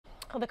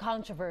The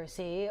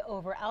controversy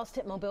over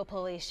ousted Mobile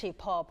Police Chief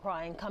Paul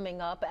Prine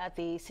coming up at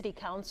the City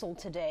Council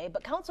today,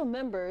 but council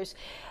members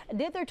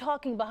did their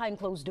talking behind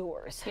closed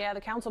doors. Yeah, the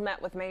council met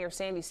with Mayor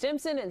Sandy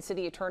Stimpson and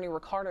City Attorney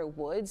Ricardo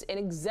Woods in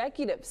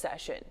executive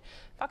session.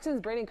 Fox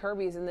 10's Brandon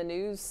Kirby is in the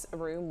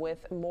newsroom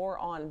with more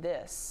on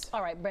this.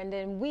 All right,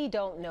 Brendan, we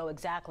don't know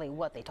exactly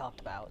what they talked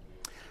about.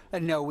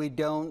 No, we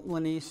don't,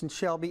 Lanice and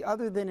Shelby.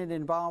 Other than it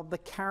involved the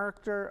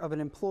character of an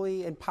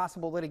employee and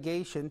possible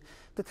litigation,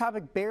 the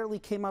topic barely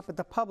came up at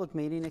the public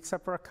meeting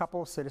except for a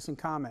couple of citizen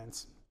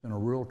comments. And a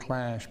real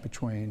clash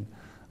between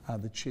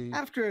the chief.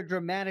 After a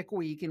dramatic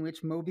week in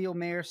which Mobile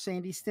Mayor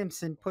Sandy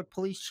Stimpson put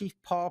Police Chief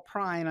Paul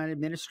Prine on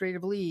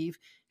administrative leave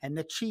and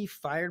the chief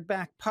fired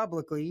back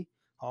publicly,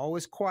 all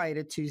was quiet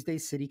at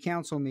Tuesday's City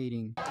Council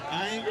meeting.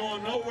 I ain't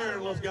going nowhere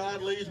unless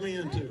God leads me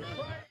into it.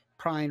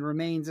 Prine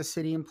remains a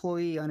city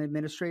employee on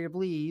administrative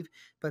leave,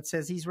 but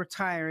says he's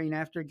retiring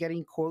after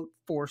getting, quote,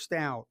 forced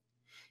out.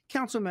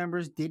 Council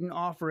members didn't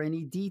offer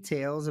any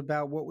details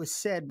about what was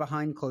said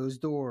behind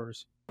closed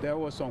doors. There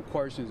were some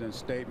questions and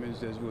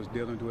statements that was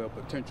dealing with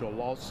potential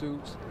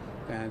lawsuits,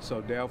 and so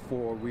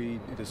therefore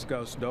we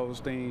discussed those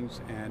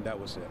things, and that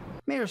was it.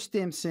 Mayor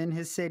Stimpson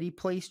has said he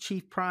placed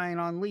Chief Prine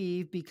on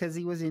leave because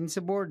he was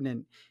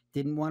insubordinate,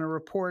 didn't want to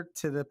report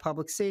to the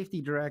public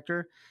safety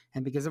director,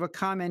 and because of a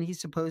comment he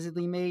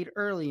supposedly made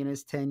early in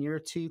his tenure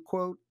to,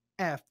 quote,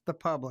 F the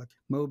public.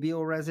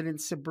 Mobile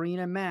resident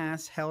Sabrina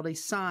Mass held a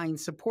sign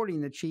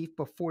supporting the chief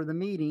before the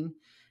meeting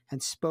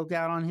and spoke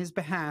out on his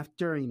behalf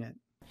during it.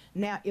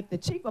 Now, if the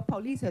chief of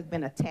police has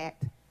been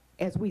attacked,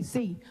 as we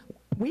see,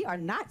 we are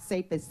not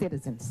safe as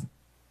citizens.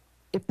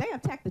 If they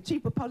attack the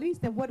chief of police,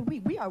 then what do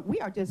we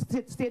are just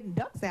sitting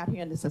ducks out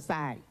here in the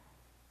society.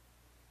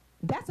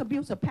 That's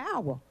abuse of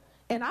power.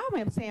 And I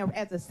am saying,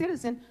 as a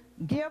citizen,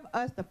 give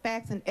us the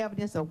facts and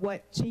evidence of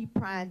what Chief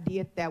Prine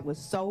did that was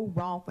so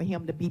wrong for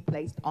him to be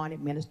placed on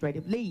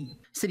administrative leave.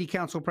 City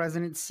Council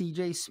President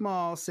C.J.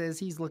 Small says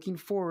he's looking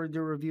forward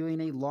to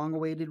reviewing a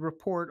long-awaited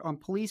report on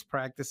police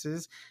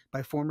practices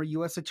by former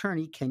U.S.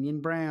 Attorney Kenyon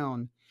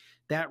Brown.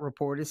 That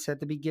report is set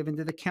to be given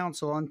to the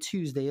council on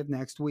Tuesday of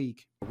next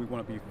week. We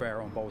want to be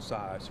fair on both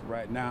sides.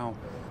 Right now,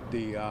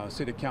 the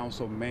City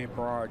Council main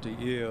priority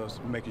is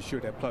making sure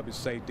that public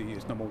safety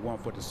is number one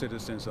for the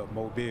citizens of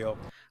Mobile.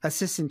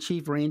 Assistant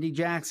Chief Randy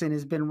Jackson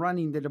has been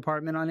running the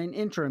department on an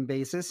interim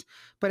basis,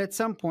 but at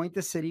some point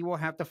the city will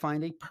have to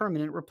find a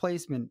permanent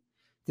replacement.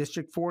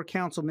 District 4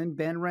 Councilman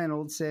Ben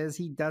Reynolds says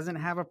he doesn't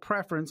have a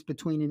preference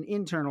between an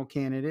internal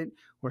candidate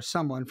or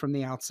someone from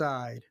the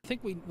outside. I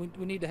think we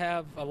need to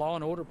have a law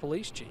and order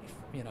police chief,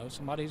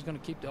 somebody who's going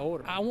to keep the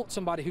order. I want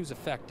somebody who's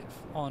effective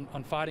on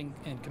fighting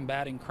and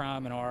combating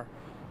crime in our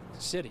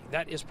city.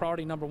 That is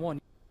priority number one.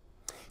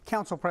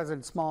 Council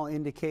President Small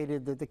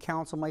indicated that the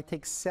council might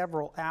take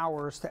several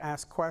hours to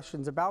ask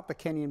questions about the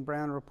Kenyon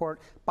Brown report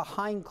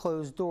behind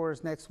closed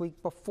doors next week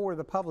before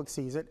the public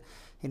sees it.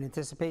 In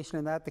anticipation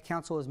of that, the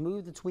council has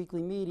moved its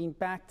weekly meeting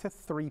back to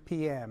 3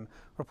 p.m.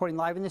 Reporting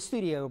live in the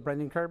studio,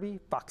 Brendan Kirby,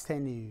 Fox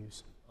 10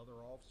 News.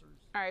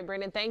 All right,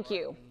 Brandon, thank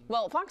you.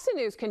 Well, Fox 10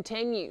 News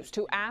continues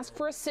to ask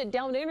for a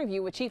sit-down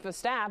interview with Chief of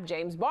Staff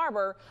James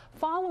Barber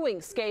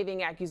following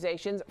scathing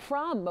accusations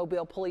from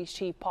Mobile Police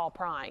Chief Paul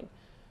Prine.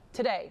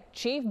 Today,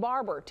 Chief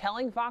Barber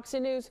telling Fox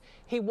 10 News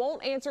he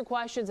won't answer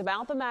questions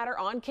about the matter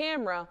on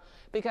camera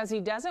because he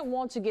doesn't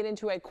want to get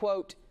into a,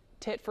 quote,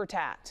 tit for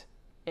tat,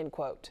 end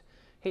quote.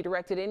 He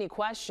directed any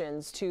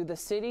questions to the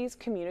city's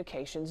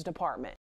communications department.